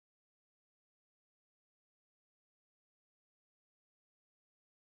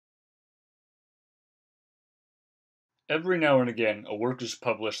Every now and again, a work is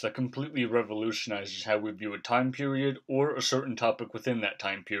published that completely revolutionizes how we view a time period or a certain topic within that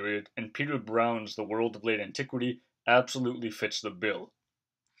time period, and Peter Brown's The World of Late Antiquity absolutely fits the bill.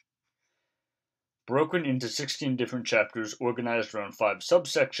 Broken into 16 different chapters organized around 5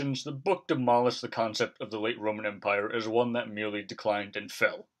 subsections, the book demolished the concept of the late Roman Empire as one that merely declined and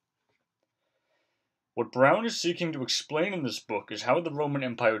fell. What Brown is seeking to explain in this book is how the Roman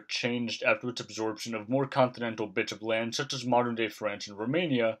Empire changed after its absorption of more continental bits of land such as modern-day France and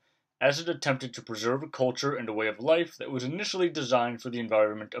Romania, as it attempted to preserve a culture and a way of life that was initially designed for the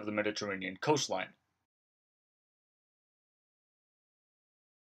environment of the Mediterranean coastline.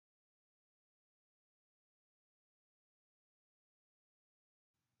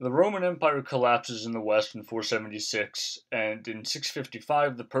 The Roman Empire collapses in the west in 476, and in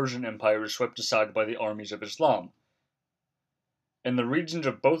 655 the Persian Empire is swept aside by the armies of Islam, and the regions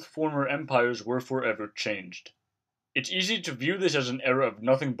of both former empires were forever changed. It's easy to view this as an era of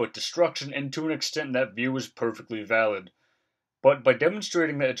nothing but destruction, and to an extent that view is perfectly valid. But by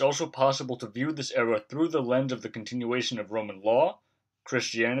demonstrating that it's also possible to view this era through the lens of the continuation of Roman law,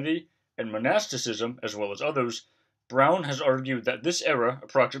 Christianity, and monasticism, as well as others, Brown has argued that this era,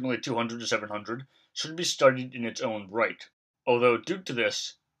 approximately 200 to 700, should be studied in its own right. Although, due to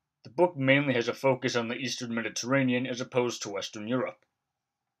this, the book mainly has a focus on the Eastern Mediterranean as opposed to Western Europe.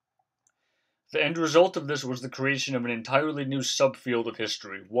 The end result of this was the creation of an entirely new subfield of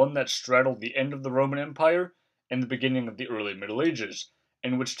history, one that straddled the end of the Roman Empire and the beginning of the early Middle Ages,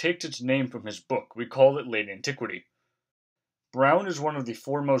 and which takes its name from his book. We call it Late Antiquity. Brown is one of the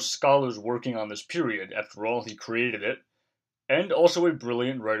foremost scholars working on this period, after all, he created it, and also a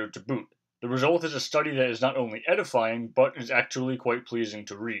brilliant writer to boot. The result is a study that is not only edifying, but is actually quite pleasing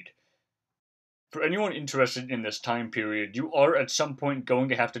to read. For anyone interested in this time period, you are at some point going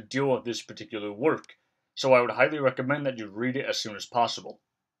to have to deal with this particular work, so I would highly recommend that you read it as soon as possible.